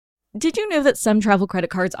Did you know that some travel credit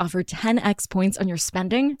cards offer 10x points on your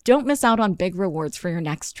spending? Don't miss out on big rewards for your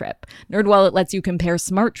next trip. NerdWallet lets you compare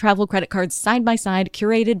smart travel credit cards side by side,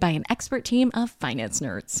 curated by an expert team of finance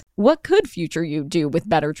nerds. What could future you do with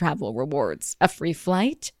better travel rewards? A free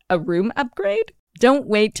flight? A room upgrade? Don't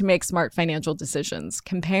wait to make smart financial decisions.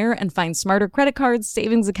 Compare and find smarter credit cards,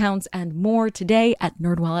 savings accounts, and more today at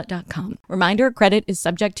nerdwallet.com. Reminder, credit is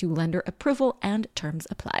subject to lender approval and terms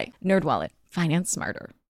apply. NerdWallet. Finance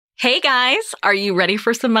smarter. Hey guys, are you ready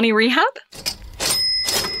for some money rehab?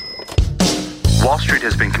 Wall Street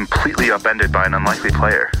has been completely upended by an unlikely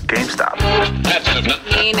player, GameStop.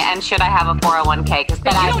 And should I have a 401k? Because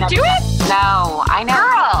then you don't do it? No, I know.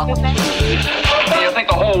 Girl! You think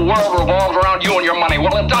the whole world revolves around you and your money?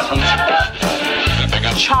 Well, it doesn't.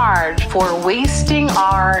 Charge for wasting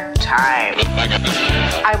our time.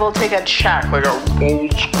 I will take a check. Like a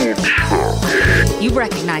old school check. You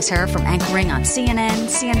recognize her from anchoring on CNN,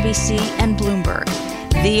 CNBC, and Bloomberg.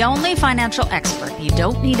 The only financial expert you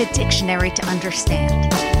don't need a dictionary to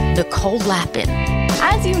understand. Nicole Lapin.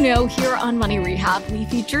 As you know, here on Money Rehab, we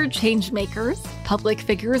feature change makers, public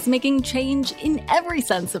figures making change in every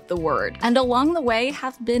sense of the word, and along the way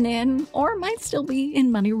have been in, or might still be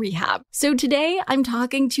in, money rehab. So today, I'm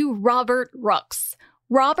talking to Robert Rooks.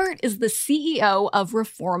 Robert is the CEO of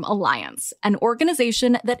Reform Alliance, an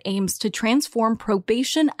organization that aims to transform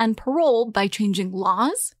probation and parole by changing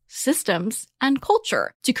laws, systems, and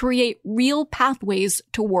culture to create real pathways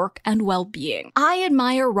to work and well-being. I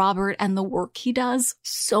admire Robert and the work he does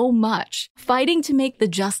so much. Fighting to make the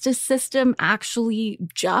justice system actually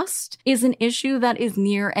just is an issue that is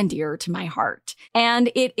near and dear to my heart.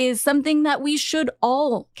 And it is something that we should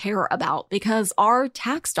all care about because our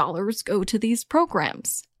tax dollars go to these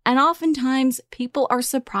programs. And oftentimes, people are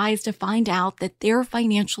surprised to find out that they're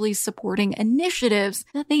financially supporting initiatives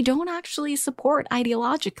that they don't actually support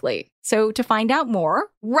ideologically. So to find out more,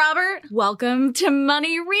 Robert, welcome to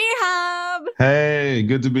Money Rehab. Hey,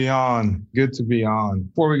 good to be on. Good to be on.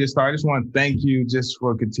 Before we get started, I just want to thank you just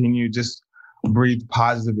for continuing breathe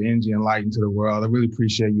positive energy and light into the world. I really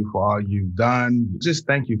appreciate you for all you've done. Just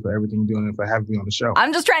thank you for everything you're doing and for having me on the show.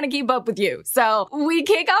 I'm just trying to keep up with you. So we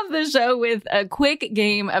kick off the show with a quick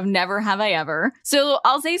game of Never Have I Ever. So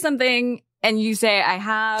I'll say something and you say I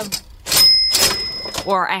have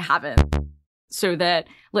or I haven't so that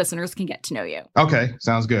listeners can get to know you. Okay,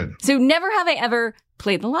 sounds good. So never have I ever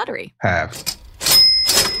played the lottery. Have.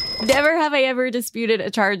 Never have I ever disputed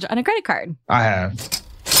a charge on a credit card. I have.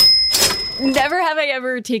 Never have I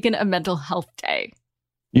ever taken a mental health day.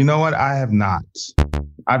 You know what? I have not.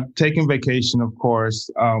 I've taken vacation, of course,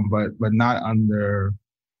 but not under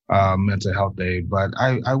mental health day. But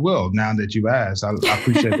I will now that you've asked. I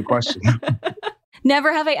appreciate the question.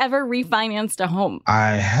 Never have I ever refinanced a home.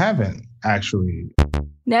 I haven't, actually.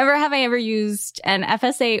 Never have I ever used an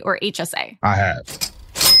FSA or HSA. I have.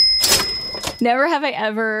 Never have I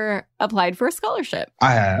ever applied for a scholarship.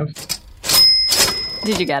 I have.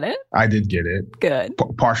 Did you get it? I did get it. Good.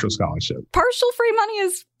 Partial scholarship. Partial free money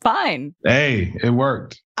is fine. Hey, it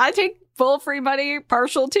worked. I take full free money,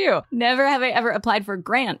 partial too. Never have I ever applied for a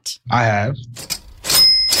grant. I have.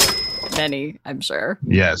 Many, I'm sure.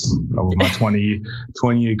 Yes. Over my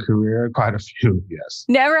 20-year career, quite a few, yes.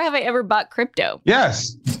 Never have I ever bought crypto.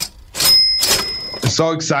 Yes. It's so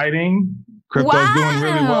exciting. Crypto's doing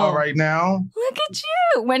really well right now. Look at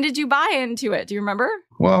you. When did you buy into it? Do you remember?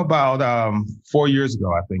 Well, about 4 years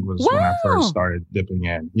ago, I think, was when I first started dipping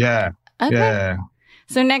in. Yeah. Okay. Yeah.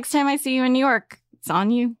 So next time I see you in New York, it's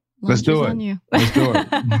on you. Let's do it. Let's do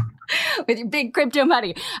it. With your big crypto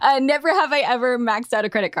money. Never have I ever maxed out a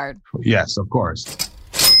credit card. Yes, of course.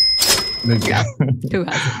 Who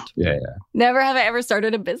hasn't? Yeah. Never have I ever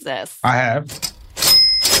started a business. I have.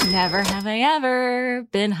 Never have I ever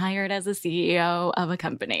been hired as a CEO of a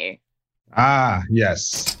company. Ah,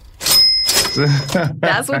 yes.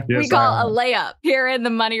 That's what we call a layup here in the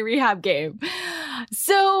Money Rehab game.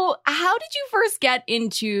 So how did you first get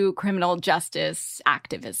into criminal justice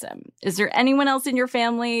activism? Is there anyone else in your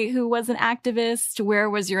family who was an activist? Where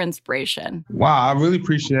was your inspiration? Wow, I really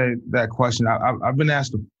appreciate that question. I've been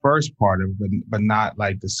asked the first part of it, but not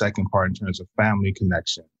like the second part in terms of family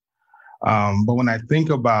connection. But when I think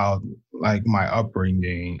about like my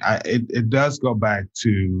upbringing, it does go back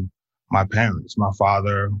to my parents. My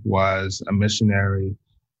father was a missionary.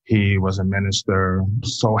 He was a minister.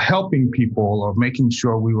 So helping people or making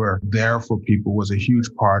sure we were there for people was a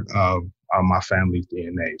huge part of my family's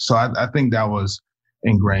DNA. So I think that was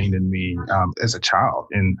ingrained in me as a child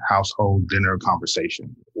in household dinner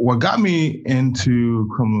conversation. What got me into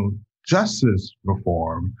criminal justice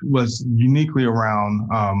reform was uniquely around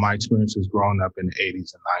my experiences growing up in the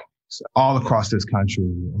 80s and all across this country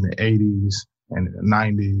in the 80s and the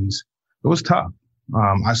 90s. It was tough.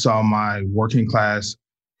 I saw my working class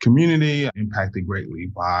community impacted greatly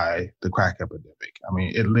by the crack epidemic. I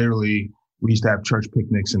mean, it literally, we used to have church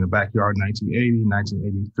picnics in the backyard in 1980,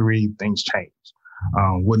 1983, things changed.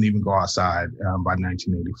 Wouldn't even go outside by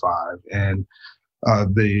 1985. And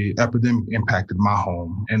the epidemic impacted my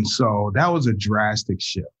home. And so that was a drastic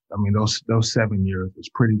shift. I mean, those 7 years was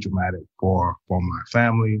pretty dramatic for my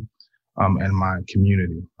family and my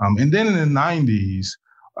community. And then in the 90s,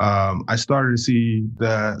 I started to see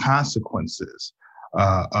the consequences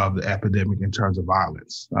of the epidemic in terms of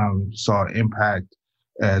violence. Saw impact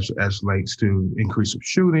as relates to increase of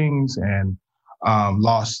shootings and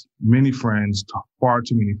lost many friends, far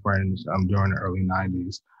too many friends during the early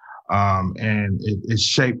 90s. And it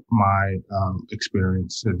shaped my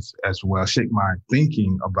experiences as well, shaped my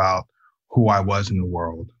thinking about who I was in the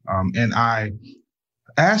world. And I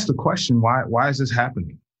asked the question, why is this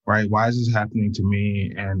happening, right? Why is this happening to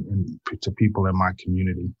me and to people in my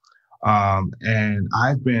community? And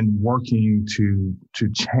I've been working to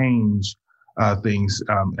change things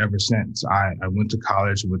ever since. I went to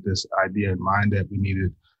college with this idea in mind that we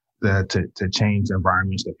needed to change the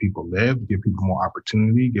environments that people live, give people more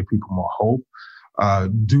opportunity, give people more hope,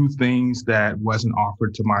 do things that wasn't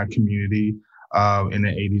offered to my community in the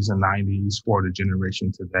 80s and 90s for the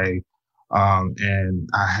generation today. And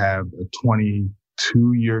I have a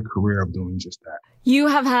 22-year career of doing just that. You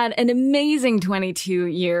have had an amazing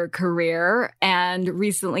 22-year career, and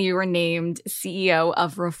recently you were named CEO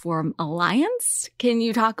of Reform Alliance. Can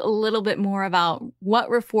you talk a little bit more about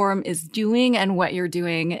what Reform is doing and what you're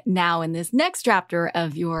doing now in this next chapter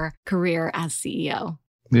of your career as CEO?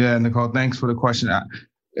 Yeah, Nicole, thanks for the question.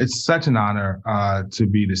 It's such an honor to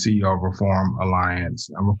be the CEO of Reform Alliance.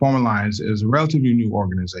 Reform Alliance is a relatively new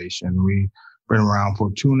organization. We've been around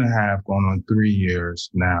for 2.5, going on 3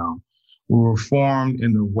 years now. We were formed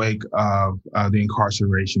in the wake of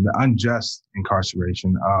the unjust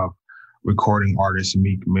incarceration of recording artist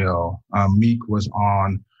Meek Mill. Meek was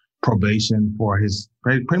on probation for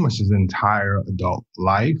pretty much his entire adult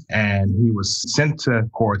life, and he was sent to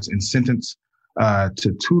courts and sentenced to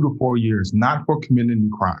 2 to 4 years, not for committing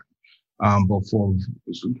a crime, but for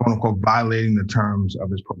quote unquote violating the terms of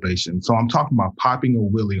his probation. So I'm talking about popping a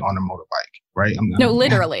wheelie on a motorbike. Right?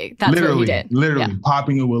 Literally. That's what he did. Literally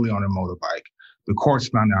popping a wheelie on a motorbike. The courts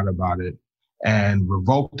found out about it and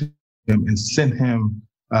revoked him and sent him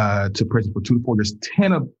to prison for 2 to 4 years,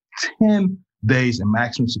 10 days in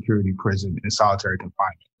maximum security prison in solitary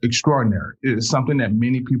confinement. Extraordinary. It's something that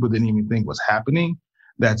many people didn't even think was happening,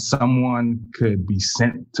 that someone could be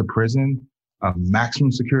sent to prison, a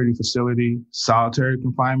maximum security facility, solitary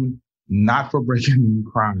confinement, not for breaking any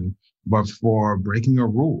crime, but for breaking a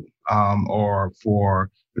rule. Or for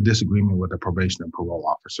a disagreement with a probation and parole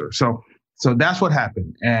officer. So that's what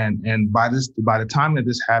happened. And by the time that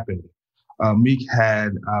this happened, Meek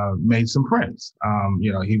had made some friends.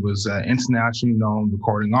 He was an internationally known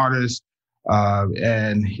recording artist,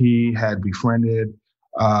 and he had befriended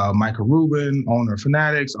Michael Rubin, owner of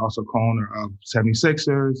Fanatics, also co-owner of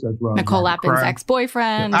 76ers, as well Nicole as Lapin's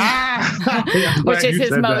ex-boyfriend, which is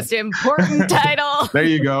his most important title. There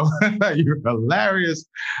you go. You're hilarious.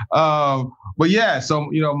 But yeah,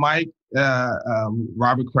 so, Mike,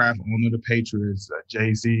 Robert Kraft, owner of the Patriots,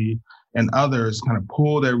 Jay-Z, and others kind of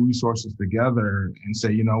pull their resources together and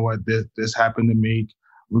say, you know what, this happened to Meek.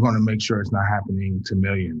 We're going to make sure it's not happening to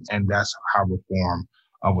millions. And that's how Reform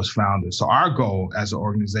was founded. So our goal as an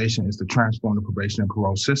organization is to transform the probation and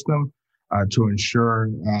parole system to ensure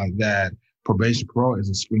that probation parole is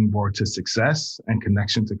a springboard to success and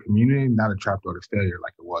connection to community, not a trapdoor to failure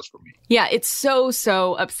like it was for me. Yeah, it's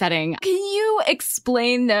so upsetting. Can you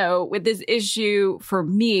explain, though, with this issue for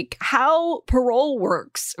Meek, how parole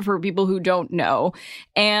works for people who don't know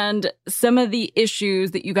and some of the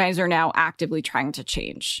issues that you guys are now actively trying to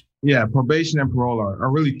change? Yeah, probation and parole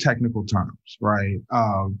are really technical terms, right?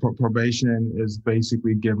 Probation is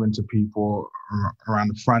basically given to people around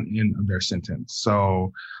the front end of their sentence.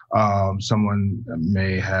 So someone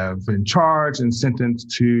may have been charged and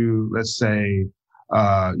sentenced to, let's say,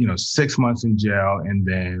 6 months in jail and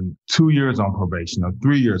then 2 years on probation or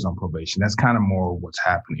 3 years on probation. That's kind of more what's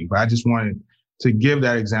happening. But I just wanted to give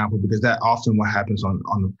that example because that often what happens on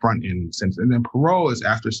the front end of the sentence. And then parole is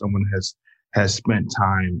after someone has spent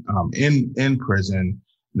time in prison,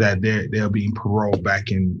 that they're being paroled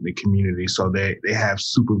back in the community. So they have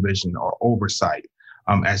supervision or oversight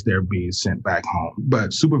as they're being sent back home.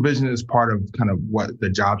 But supervision is part of kind of what the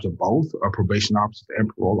jobs of both are, probation officers and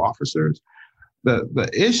parole officers. The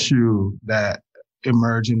issue that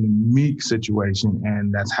emerge in the Meek situation,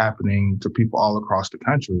 and that's happening to people all across the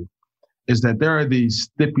country, is that there are these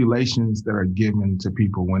stipulations that are given to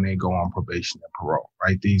people when they go on probation and parole,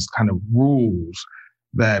 right? These kind of rules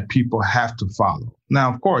that people have to follow.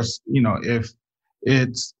 Now, of course, if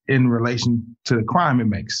it's in relation to the crime, it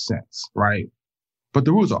makes sense, right? But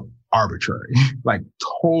the rules are arbitrary, like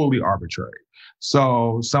totally arbitrary.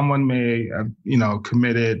 So someone may have,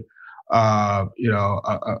 committed, a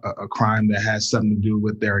crime that has something to do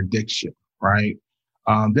with their addiction, right?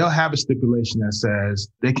 They'll have a stipulation that says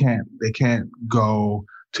they can't go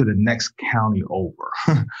to the next county over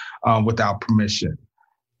without permission.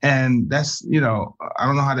 And that's, I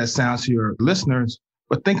don't know how that sounds to your listeners,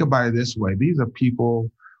 but think about it this way. These are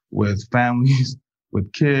people with families,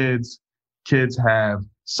 with kids. Kids have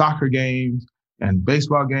soccer games and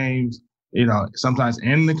baseball games, sometimes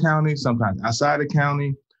in the county, sometimes outside the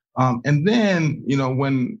county. And then,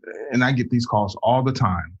 and I get these calls all the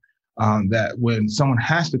time, that when someone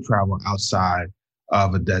has to travel outside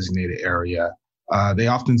of a designated area, they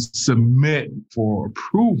often submit for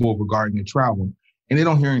approval regarding the travel, and they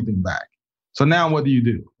don't hear anything back. So now what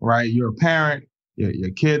do, right? You're a parent, your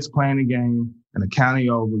kid's playing a game, and the county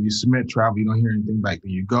over, you submit travel, you don't hear anything back. Do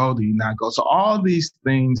you go? Do you not go? So all these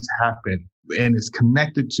things happen, and it's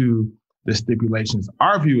connected to the stipulations.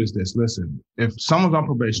 Our view is this: listen, if someone's on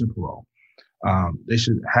probation or parole, they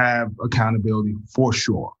should have accountability for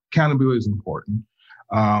sure. Accountability is important,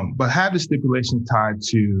 but have the stipulation tied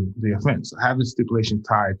to the offense. Have the stipulation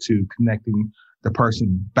tied to connecting the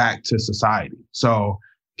person back to society. So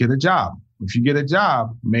get a job. If you get a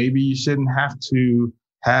job, maybe you shouldn't have to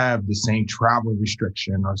have the same travel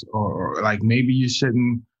restriction, or like maybe you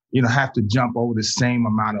shouldn't have to jump over the same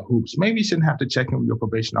amount of hoops. Maybe you shouldn't have to check in with your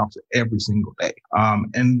probation officer every single day.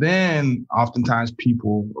 And then oftentimes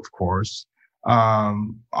people, of course,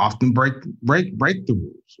 often break the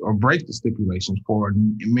rules or break the stipulations for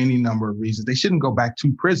many number of reasons. They shouldn't go back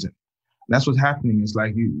to prison. That's what's happening. It's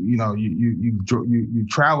like you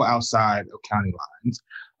travel outside of county lines.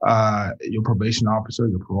 Your probation officer,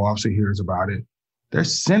 your parole officer hears about it. They're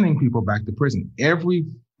sending people back to prison every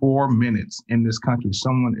 4 minutes in this country.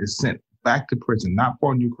 Someone is sent back to prison, not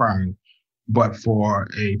for a new crime, but for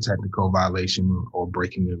a technical violation or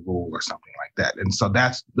breaking a rule or something like that. And so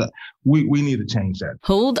we need to change that.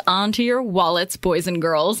 Hold on to your wallets, boys and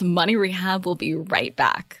girls. Money Rehab will be right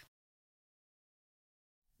back.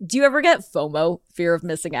 Do you ever get FOMO, fear of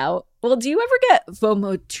missing out? Well, do you ever get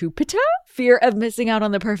FOMO-tupita, fear of missing out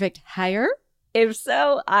on the perfect hire? If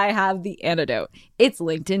so, I have the antidote. It's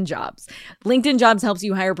LinkedIn Jobs. LinkedIn Jobs helps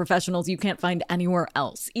you hire professionals you can't find anywhere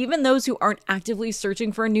else, even those who aren't actively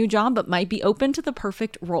searching for a new job but might be open to the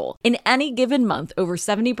perfect role. In any given month, over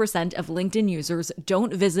 70% of LinkedIn users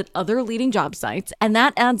don't visit other leading job sites, and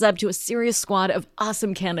that adds up to a serious squad of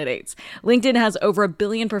awesome candidates. LinkedIn has over 1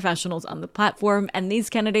 billion professionals on the platform, and these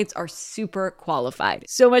candidates are super qualified.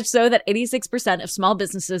 So much so that 86% of small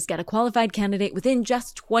businesses get a qualified candidate within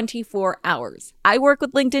just 24 hours. I work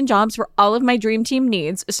with LinkedIn Jobs for all of my dream team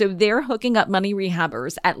needs, so they're hooking up money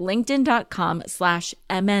rehabbers at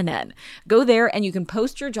linkedin.com/MNN. Go there and you can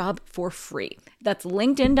post your job for free. That's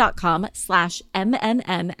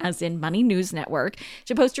linkedin.com/MNN, as in Money News Network,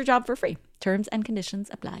 to post your job for free. Terms and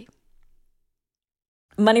conditions apply.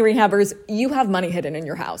 Money rehabbers, you have money hidden in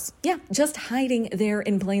your house. Yeah, just hiding there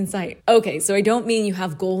in plain sight. Okay, so I don't mean you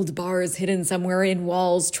have gold bars hidden somewhere in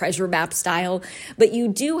walls, treasure map style, but you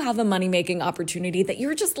do have a money-making opportunity that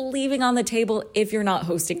you're just leaving on the table if you're not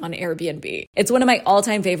hosting on Airbnb. It's one of my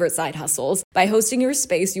all-time favorite side hustles. By hosting your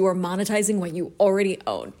space, you are monetizing what you already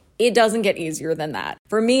own. It doesn't get easier than that.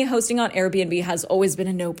 For me, hosting on Airbnb has always been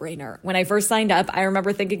a no-brainer. When I first signed up, I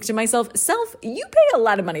remember thinking to myself, Self, you pay a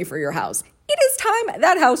lot of money for your house. It is time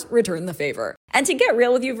that house returned the favor. And to get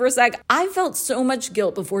real with you for a sec, I felt so much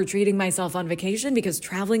guilt before treating myself on vacation because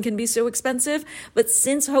traveling can be so expensive. But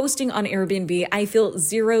since hosting on Airbnb, I feel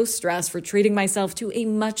zero stress for treating myself to a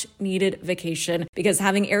much needed vacation because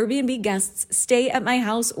having Airbnb guests stay at my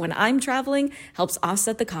house when I'm traveling helps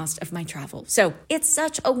offset the cost of my travel. So it's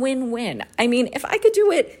such a win-win. I mean, if I could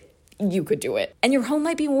do it, you could do it. And your home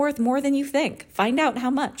might be worth more than you think. Find out how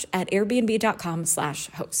much at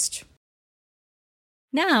airbnb.com/host.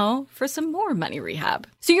 Now for some more money rehab.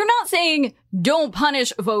 So you're not saying don't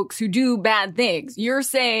punish folks who do bad things. You're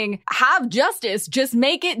saying have justice, just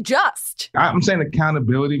make it just. I'm saying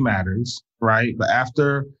accountability matters, right? But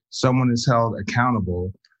after someone is held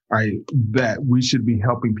accountable, right, that we should be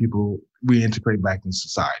helping people reintegrate back in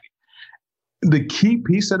society. The key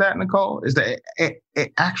piece of that, Nicole, is that it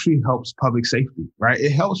actually helps public safety, right?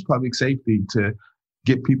 It helps public safety to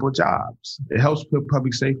get people jobs. It helps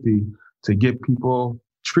public safety to get people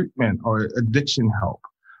treatment or addiction help,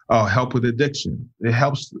 help with addiction. It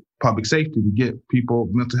helps public safety to get people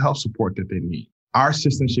mental health support that they need. Our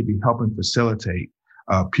system should be helping facilitate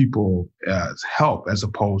people help as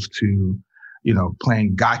opposed to,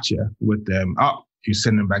 playing gotcha with them. Oh, you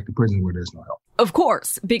send them back to prison where there's no help. Of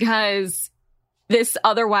course, because this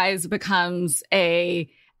otherwise becomes a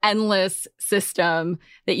endless system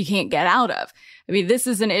that you can't get out of. I mean, this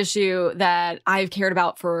is an issue that I've cared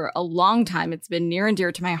about for a long time. It's been near and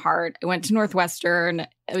dear to my heart. I went to Northwestern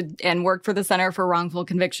and worked for the Center for Wrongful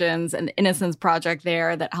Convictions and the Innocence Project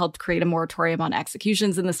there that helped create a moratorium on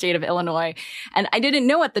executions in the state of Illinois. And I didn't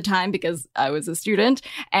know at the time, because I was a student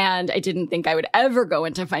and I didn't think I would ever go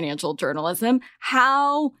into financial journalism,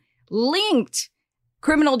 how linked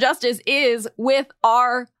criminal justice is with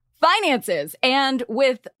our finances and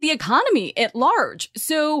with the economy at large.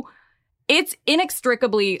 So it's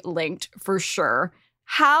inextricably linked for sure.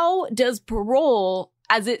 How does parole,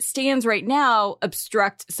 as it stands right now,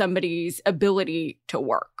 obstruct somebody's ability to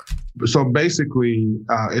work? So basically,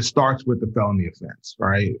 it starts with the felony offense,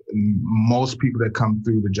 right? Most people that come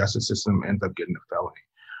through the justice system end up getting a felony.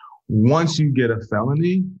 Once you get a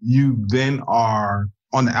felony, you then are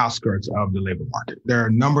on the outskirts of the labor market. There are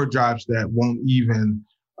a number of jobs that won't even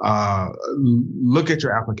look at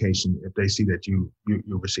your application if they see that you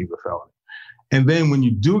received a felony. And then when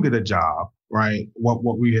you do get a job, right,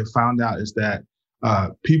 what we have found out is that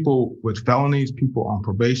people with felonies, people on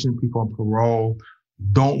probation, people on parole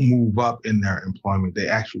don't move up in their employment. They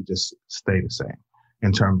actually just stay the same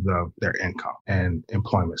in terms of their income and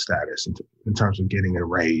employment status, in terms of getting a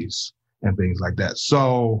raise and things like that.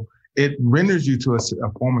 So it renders you to a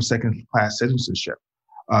form of second-class citizenship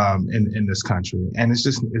in this country. And it's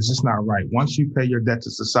just not right. Once you pay your debt to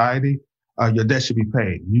society, your debt should be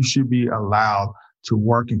paid. You should be allowed to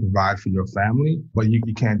work and provide for your family, but you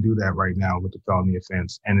can't do that right now with the felony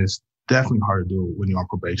offense. And it's definitely hard to do when you're on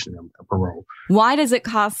probation and parole. Why does it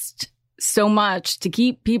cost so much to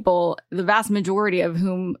keep people, the vast majority of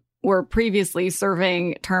whom were previously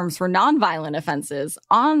serving terms for nonviolent offenses,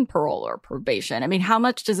 on parole or probation? I mean, how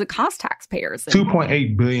much does it cost taxpayers?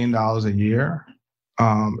 $2.8 billion a year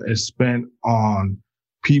is spent on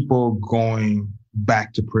people going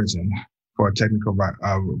back to prison for technical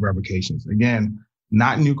revocations. Again,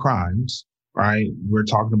 not new crimes, right? We're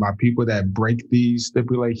talking about people that break these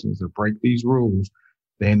stipulations, that break these rules.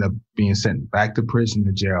 They end up being sent back to prison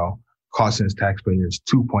or jail, costing taxpayers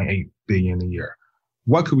 $2.8 billion a year.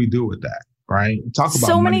 What could we do with that, right? Talk about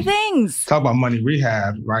so many things. Talk about money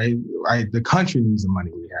rehab, right? The country needs a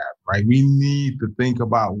money rehab, right? We need to think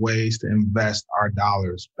about ways to invest our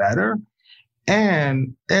dollars better.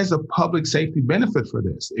 And there's a public safety benefit for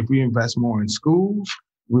this. If we invest more in schools,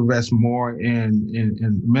 we invest more in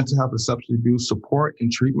mental health and substance abuse support and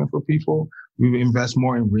treatment for people. We invest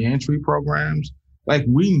more in reentry programs. Like,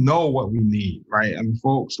 we know what we need, right? I mean,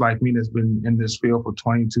 folks like me that's been in this field for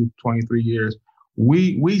 22, 23 years,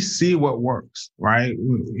 we see what works, right?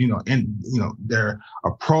 There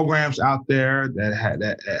are programs out there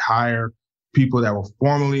that hire people that were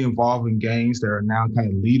formerly involved in gangs that are now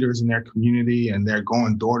kind of leaders in their community, and they're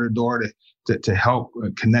going door to door to help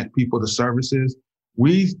connect people to services.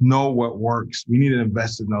 We know what works. We need to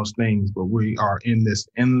invest in those things, but we are in this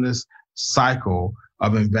endless cycle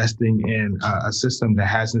of investing in a system that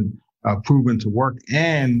hasn't proven to work,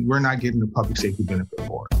 and we're not getting the public safety benefit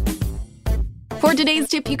for it. For today's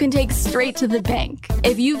tip, you can take straight to the bank.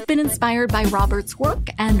 If you've been inspired by Robert's work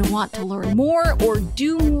and want to learn more or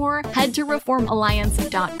do more, head to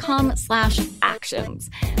reformalliance.com/actions.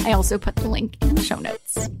 I also put the link in the show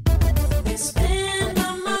notes.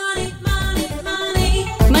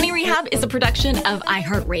 Money Rehab is a production of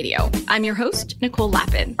iHeartRadio. I'm your host, Nicole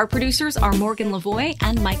Lappin. Our producers are Morgan Lavoie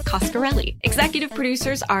and Mike Coscarelli. Executive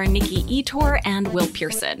producers are Nikki Etor and Will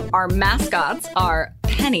Pearson. Our mascots are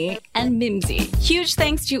Penny and Mimsy. Huge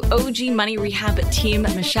thanks to OG Money Rehab team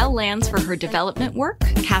Michelle Lands for her development work,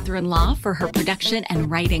 Catherine Law for her production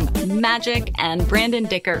and writing magic, and Brandon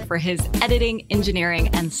Dicker for his editing, engineering,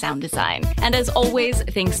 and sound design. And as always,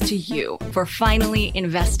 thanks to you for finally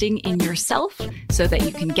investing in yourself so that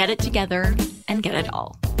you can get it together and get it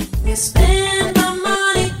all.